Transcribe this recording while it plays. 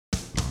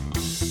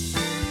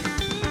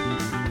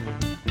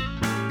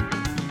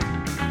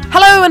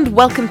Hello and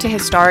welcome to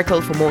Historical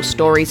for more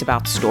stories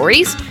about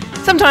stories.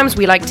 Sometimes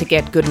we like to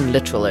get good and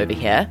literal over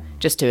here,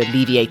 just to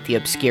alleviate the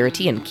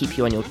obscurity and keep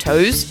you on your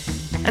toes.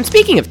 And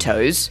speaking of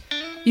toes,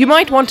 you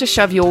might want to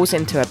shove yours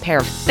into a pair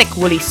of thick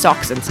woolly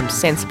socks and some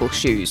sensible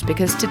shoes,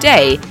 because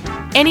today,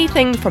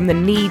 anything from the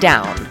knee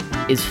down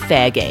is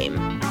fair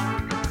game.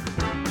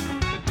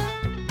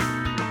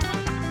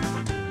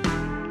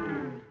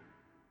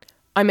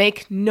 I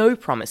make no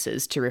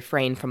promises to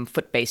refrain from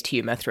foot-based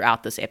humour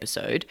throughout this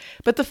episode,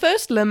 but the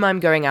first limb I'm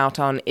going out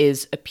on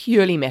is a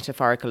purely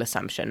metaphorical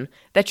assumption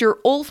that you're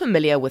all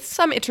familiar with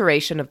some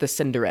iteration of the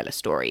Cinderella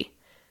story.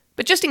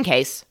 But just in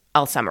case,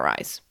 I'll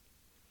summarise.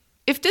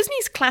 If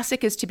Disney's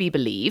classic is to be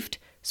believed,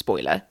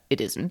 spoiler,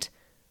 it isn't,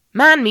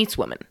 man meets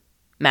woman,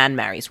 man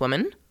marries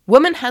woman,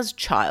 woman has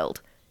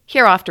child,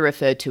 hereafter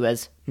referred to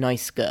as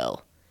nice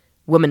girl,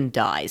 woman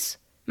dies.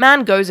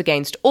 Man goes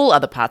against all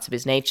other parts of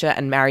his nature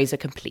and marries a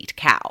complete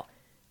cow.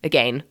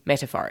 Again,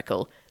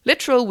 metaphorical.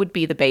 Literal would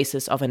be the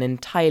basis of an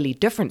entirely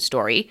different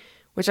story,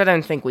 which I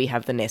don't think we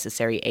have the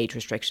necessary age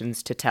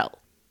restrictions to tell.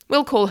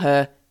 We'll call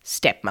her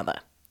Stepmother.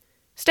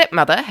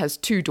 Stepmother has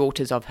 2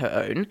 daughters of her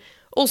own,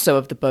 also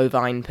of the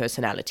bovine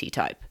personality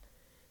type.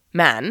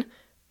 Man,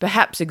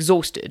 perhaps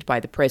exhausted by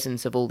the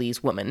presence of all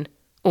these women,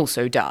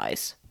 also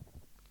dies.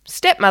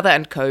 Stepmother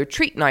and co.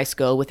 treat Nice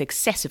Girl with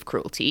excessive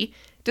cruelty,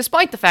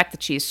 despite the fact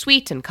that she is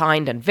sweet and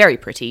kind and very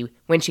pretty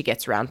when she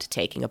gets around to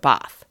taking a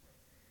bath.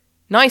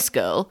 Nice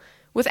Girl,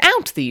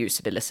 without the use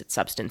of illicit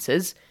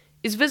substances,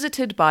 is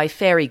visited by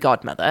fairy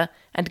godmother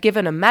and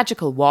given a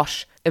magical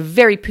wash, a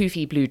very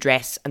poofy blue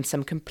dress, and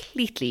some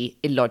completely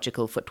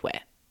illogical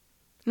footwear.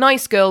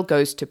 Nice Girl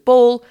goes to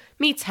ball,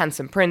 meets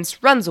handsome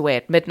prince, runs away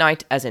at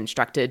midnight as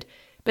instructed,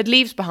 but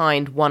leaves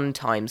behind 1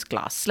 times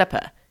glass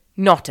slipper,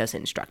 not as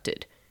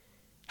instructed.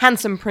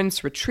 Handsome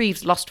prince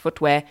retrieves lost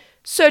footwear,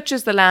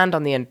 searches the land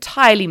on the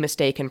entirely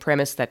mistaken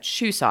premise that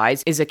shoe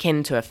size is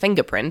akin to a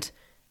fingerprint,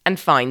 and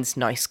finds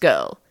Nice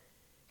Girl.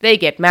 They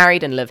get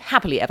married and live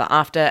happily ever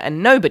after,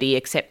 and nobody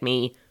except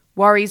me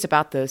worries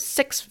about the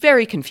 6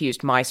 very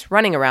confused mice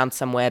running around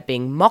somewhere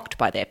being mocked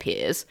by their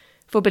peers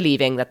for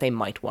believing that they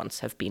might once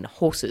have been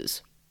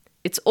horses.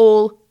 It's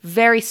all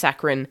very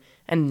saccharine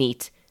and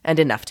neat and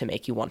enough to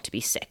make you want to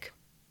be sick.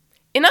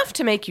 Enough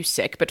to make you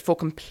sick, but for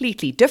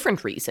completely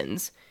different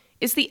reasons,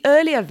 is the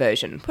earlier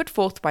version put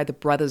forth by the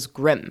Brothers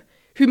Grimm,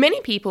 who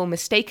many people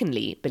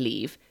mistakenly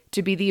believe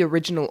to be the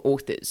original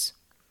authors.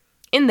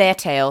 In their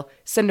tale,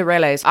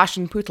 Cinderella is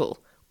Aschenputtel,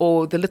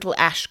 or the Little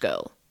Ash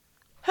Girl.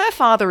 Her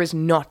father is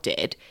not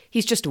dead,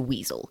 he's just a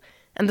weasel,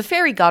 and the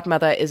fairy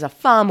godmother is a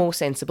far more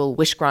sensible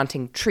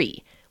wish-granting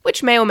tree,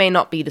 which may or may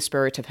not be the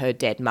spirit of her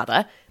dead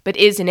mother, but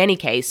is, in any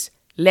case,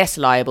 less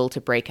liable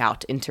to break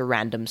out into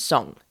random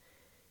song.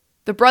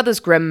 The Brothers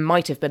Grimm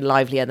might have been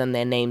livelier than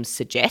their names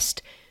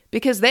suggest,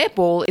 because their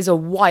ball is a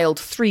wild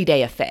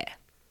 3-day affair.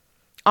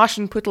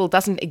 Aschenputtel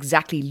doesn't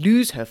exactly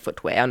lose her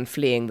footwear on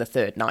fleeing the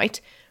 3rd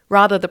night.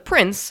 Rather, the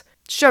prince,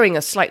 showing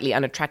a slightly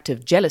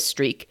unattractive jealous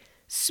streak,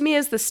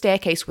 smears the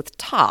staircase with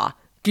tar,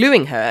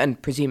 gluing her,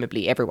 and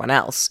presumably everyone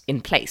else,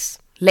 in place.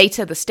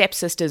 Later, the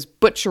stepsisters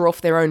butcher off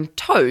their own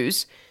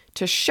toes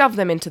to shove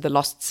them into the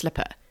lost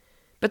slipper.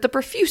 But the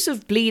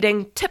profusive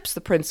bleeding tips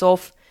the prince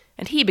off,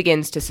 and he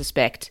begins to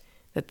suspect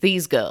that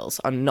these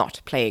girls are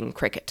not playing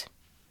cricket.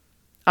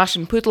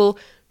 Aschenputtel,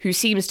 who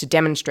seems to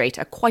demonstrate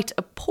a quite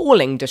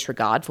appalling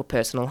disregard for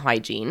personal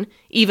hygiene,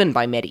 even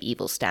by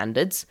medieval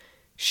standards,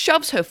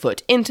 shoves her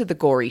foot into the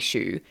gory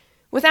shoe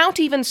without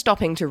even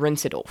stopping to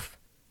rinse it off.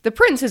 The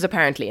prince is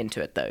apparently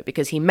into it, though,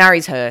 because he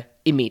marries her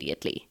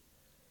immediately.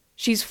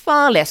 She's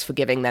far less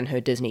forgiving than her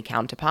Disney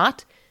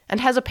counterpart, and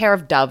has a pair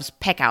of doves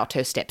peck out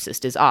her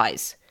stepsister's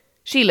eyes.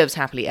 She lives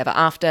happily ever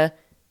after.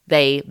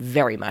 They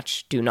very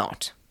much do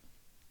not.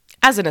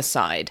 As an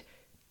aside,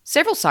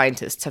 several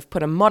scientists have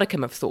put a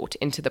modicum of thought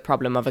into the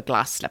problem of a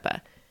glass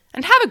slipper,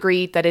 and have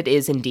agreed that it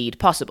is indeed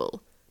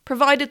possible,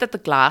 provided that the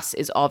glass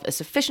is of a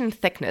sufficient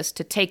thickness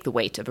to take the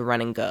weight of a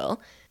running girl,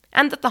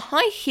 and that the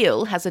high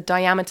heel has a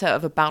diameter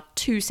of about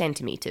 2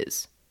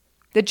 centimeters.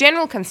 The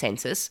general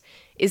consensus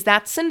is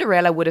that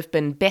Cinderella would have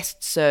been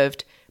best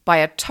served by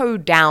a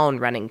toe-down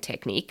running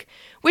technique,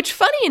 which,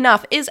 funny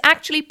enough, is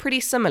actually pretty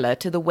similar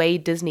to the way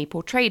Disney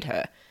portrayed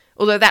her,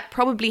 although that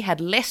probably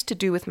had less to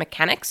do with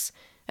mechanics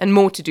and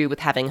more to do with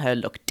having her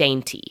look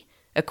dainty,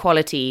 a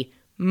quality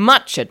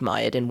much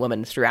admired in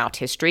women throughout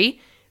history,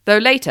 though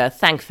later,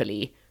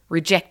 thankfully,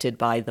 rejected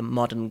by the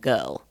modern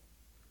girl.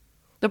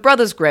 The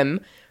Brothers Grimm,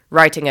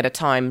 writing at a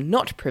time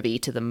not privy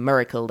to the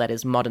miracle that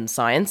is modern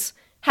science,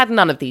 had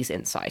none of these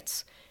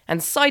insights,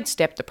 and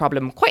sidestepped the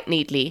problem quite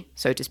neatly,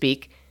 so to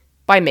speak,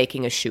 by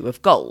making a shoe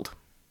of gold.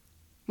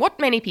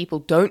 What many people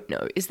don't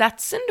know is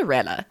that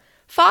Cinderella,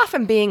 far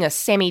from being a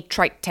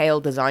semi-trite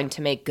tale designed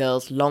to make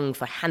girls long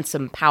for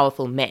handsome,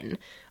 powerful men,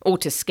 or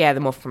to scare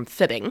them off from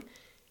fibbing,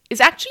 is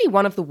actually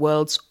one of the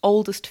world's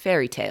oldest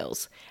fairy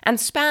tales, and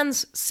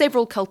spans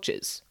several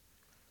cultures.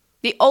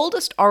 The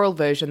oldest oral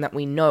version that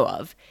we know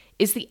of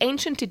is the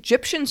ancient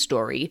Egyptian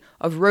story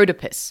of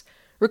Rhodopis,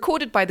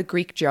 recorded by the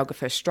Greek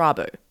geographer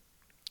Strabo.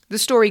 The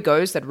story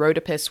goes that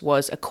Rhodopis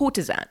was a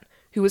courtesan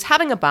who was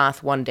having a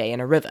bath one day in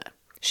a river.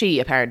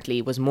 She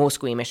apparently was more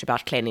squeamish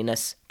about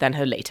cleanliness than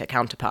her later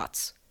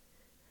counterparts.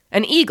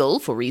 An eagle,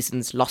 for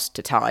reasons lost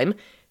to time,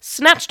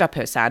 snatched up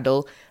her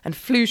sandal and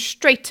flew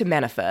straight to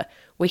Mennefer,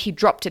 where he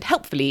dropped it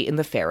helpfully in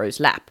the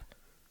pharaoh's lap.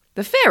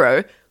 The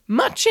pharaoh,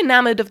 much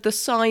enamoured of the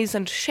size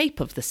and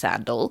shape of the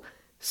sandal,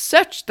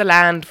 searched the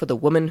land for the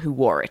woman who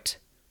wore it.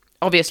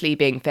 Obviously,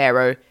 being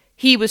pharaoh,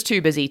 he was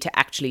too busy to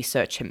actually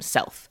search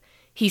himself.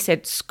 He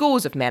sent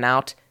scores of men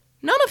out,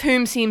 none of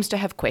whom seems to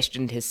have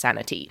questioned his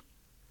sanity.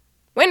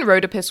 When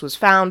Rhodopis was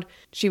found,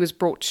 she was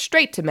brought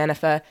straight to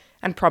Mennefer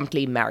and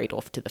promptly married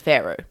off to the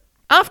pharaoh,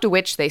 after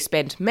which they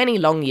spent many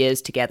long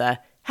years together,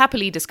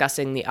 happily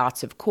discussing the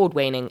arts of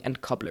cordwaining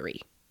and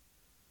cobblery.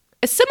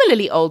 A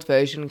similarly old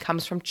version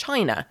comes from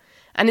China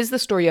and is the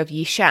story of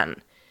Yishan.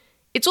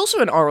 It's also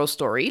an oral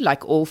story,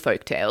 like all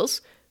folk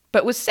tales,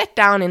 but was set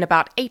down in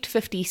about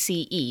 850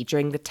 CE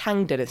during the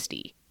Tang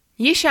dynasty.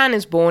 Yishan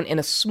is born in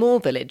a small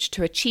village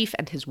to a chief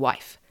and his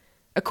wife.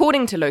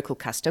 According to local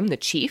custom, the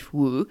chief,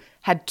 Wu,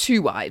 had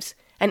 2 wives,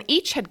 and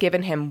each had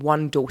given him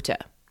 1 daughter.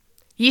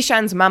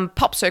 Yishan's mum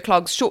pops her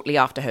clogs shortly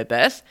after her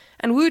birth,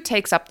 and Wu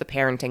takes up the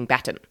parenting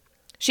baton.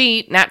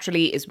 She,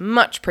 naturally, is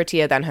much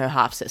prettier than her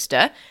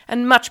half-sister,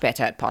 and much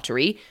better at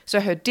pottery,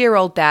 so her dear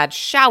old dad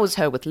showers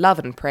her with love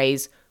and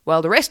praise,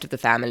 while the rest of the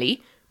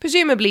family,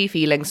 presumably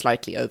feeling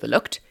slightly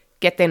overlooked,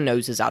 get their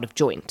noses out of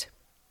joint.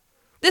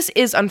 This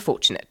is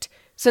unfortunate,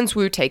 since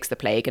Wu takes the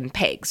plague and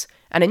pegs,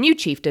 and a new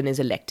chieftain is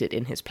elected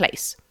in his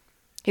place.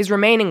 His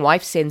remaining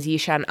wife sends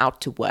Yishan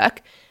out to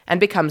work, and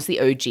becomes the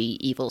OG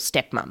evil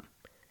stepmom.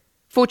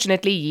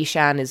 Fortunately,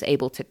 Yishan is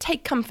able to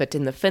take comfort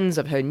in the fins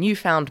of her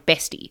newfound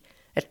bestie,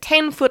 a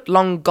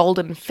 10-foot-long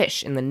golden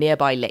fish in the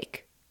nearby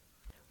lake.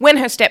 When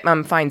her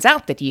stepmom finds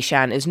out that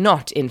Yishan is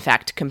not, in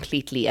fact,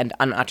 completely and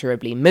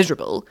unutterably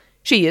miserable,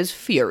 she is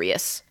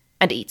furious,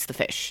 and eats the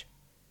fish.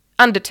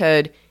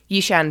 Undeterred,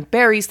 Yishan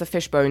buries the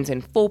fish bones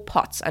in 4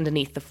 pots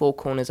underneath the 4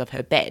 corners of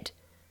her bed.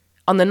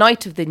 On the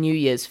night of the New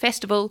Year's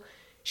festival,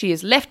 she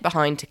is left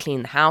behind to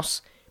clean the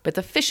house, but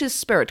the fish's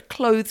spirit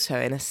clothes her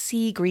in a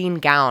sea-green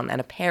gown and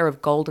a pair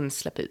of golden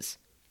slippers.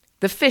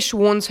 The fish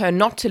warns her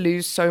not to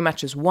lose so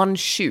much as 1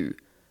 shoe,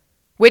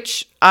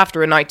 which,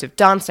 after a night of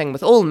dancing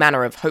with all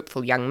manner of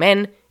hopeful young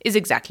men, is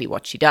exactly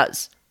what she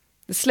does.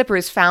 The slipper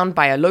is found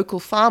by a local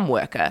farm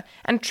worker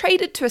and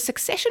traded to a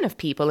succession of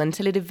people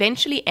until it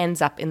eventually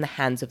ends up in the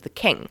hands of the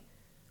king.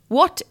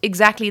 What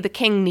exactly the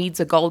king needs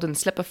a golden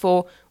slipper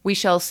for, we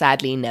shall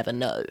sadly never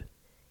know.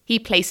 He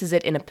places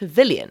it in a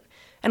pavilion,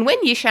 and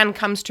when Yishan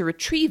comes to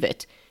retrieve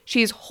it,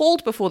 she is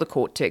hauled before the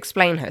court to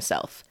explain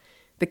herself.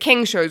 The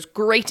king shows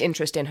great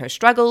interest in her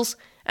struggles,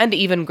 and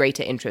even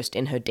greater interest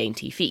in her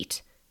dainty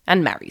feet,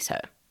 and marries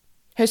her.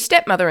 Her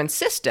stepmother and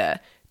sister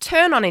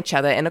turn on each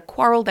other in a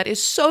quarrel that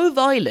is so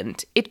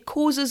violent it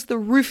causes the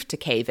roof to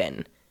cave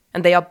in,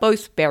 and they are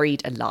both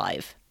buried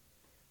alive.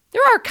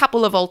 There are a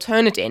couple of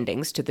alternate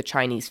endings to the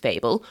Chinese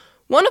fable,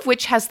 one of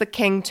which has the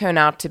king turn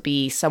out to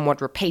be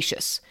somewhat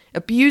rapacious,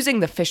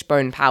 abusing the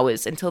fishbone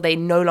powers until they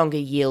no longer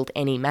yield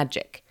any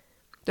magic.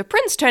 The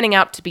prince turning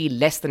out to be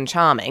less than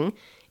charming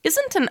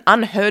isn't an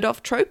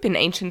unheard-of trope in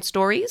ancient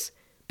stories,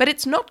 but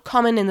it's not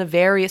common in the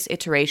various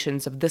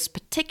iterations of this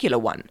particular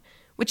one,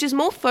 which is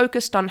more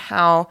focused on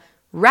how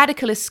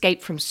radical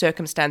escape from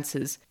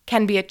circumstances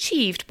can be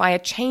achieved by a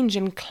change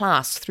in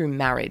class through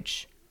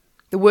marriage.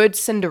 The word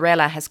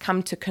Cinderella has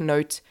come to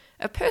connote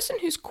a person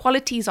whose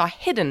qualities are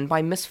hidden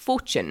by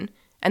misfortune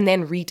and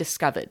then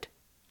rediscovered.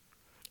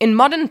 In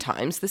modern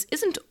times, this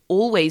isn't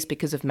always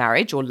because of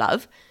marriage or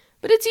love,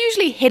 but it's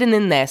usually hidden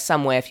in there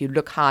somewhere if you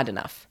look hard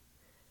enough.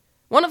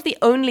 One of the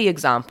only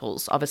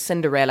examples of a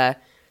Cinderella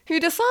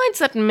who decides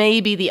that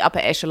maybe the upper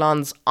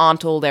echelons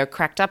aren't all they're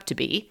cracked up to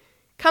be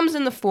comes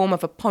in the form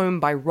of a poem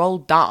by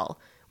Roald Dahl,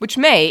 which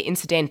may,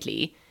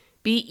 incidentally,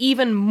 be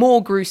even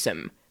more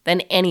gruesome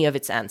than any of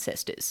its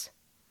ancestors.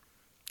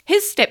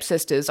 His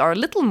stepsisters are a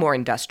little more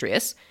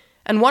industrious,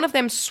 and one of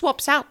them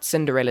swaps out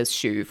Cinderella's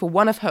shoe for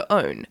one of her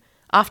own,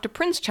 after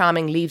Prince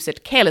Charming leaves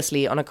it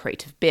carelessly on a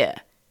crate of beer.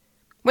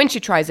 When she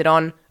tries it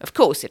on, of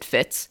course it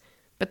fits,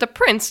 but the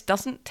prince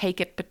doesn't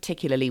take it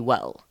particularly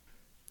well.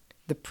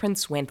 The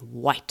prince went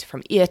white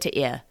from ear to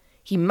ear.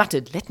 He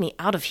muttered, "Let me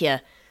out of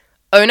here."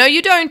 "Oh, no,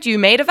 you don't. You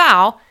made a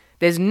vow.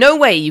 There's no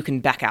way you can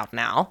back out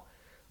now."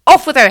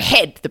 "Off with her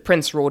head," the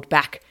prince roared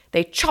back.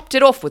 They chopped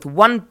it off with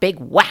one big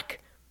whack.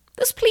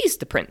 This pleased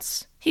the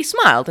prince. He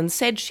smiled and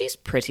said, "She's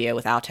prettier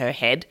without her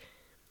head."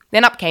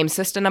 Then up came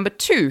sister number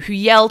 2, who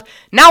yelled,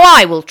 "Now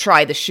I will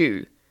try the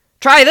shoe."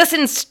 "Try this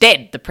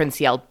instead," the prince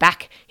yelled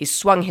back. He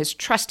swung his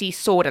trusty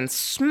sword and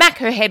smack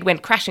her head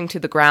went crashing to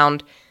the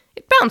ground.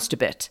 It bounced a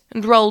bit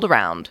and rolled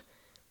around.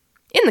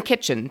 In the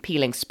kitchen,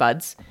 peeling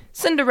spuds,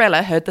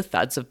 Cinderella heard the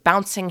thuds of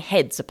bouncing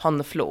heads upon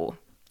the floor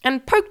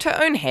and poked her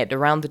own head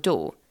around the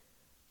door.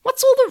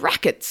 "What's all the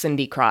racket?"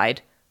 Cindy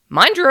cried.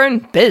 "Mind your own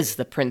biz,"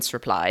 the prince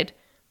replied.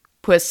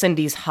 Poor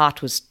Cindy's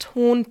heart was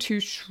torn to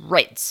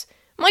shreds.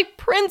 "My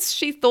prince,"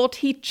 she thought,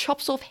 "he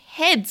chops off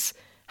heads.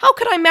 How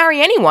could I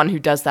marry anyone who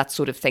does that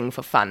sort of thing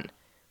for fun?"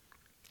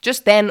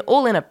 Just then,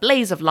 all in a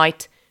blaze of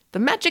light, the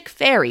magic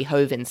fairy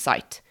hove in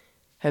sight.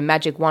 Her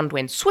magic wand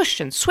went swish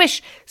and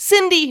swish.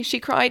 "Cindy," she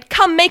cried,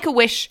 "come make a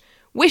wish.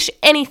 Wish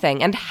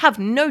anything, and have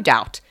no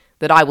doubt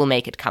that I will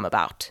make it come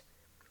about."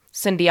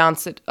 Cindy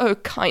answered, "Oh,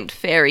 kind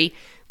fairy,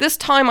 this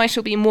time I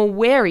shall be more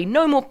wary.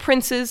 No more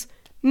princes,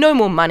 no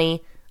more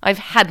money. I've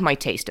had my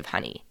taste of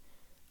honey.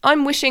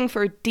 I'm wishing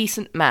for a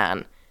decent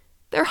man.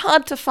 They're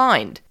hard to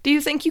find. Do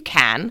you think you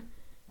can?"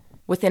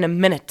 Within a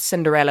minute,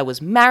 Cinderella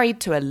was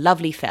married to a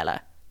lovely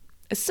fella,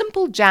 a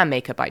simple jam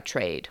maker by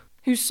trade,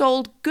 who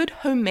sold good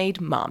homemade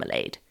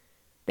marmalade.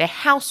 Their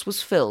house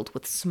was filled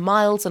with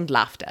smiles and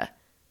laughter,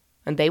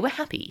 and they were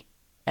happy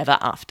ever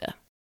after.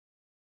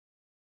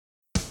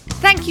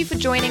 Thank you for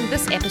joining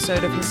this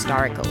episode of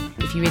Historical.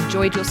 If you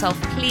enjoyed yourself,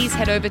 please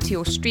head over to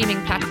your streaming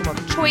platform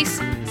of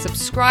choice,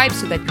 subscribe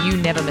so that you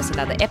never miss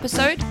another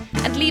episode,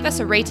 and leave us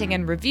a rating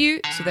and review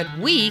so that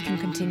we can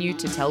continue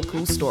to tell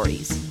cool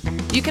stories.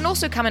 You can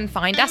also come and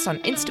find us on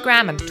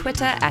Instagram and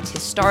Twitter at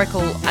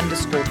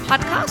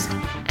historical_podcast,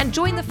 and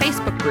join the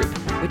Facebook group,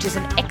 which is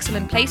an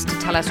excellent place to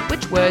tell us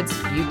which words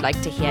you'd like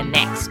to hear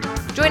next.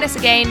 Join us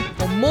again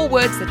for more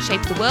words that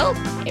shape the world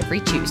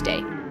every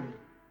Tuesday.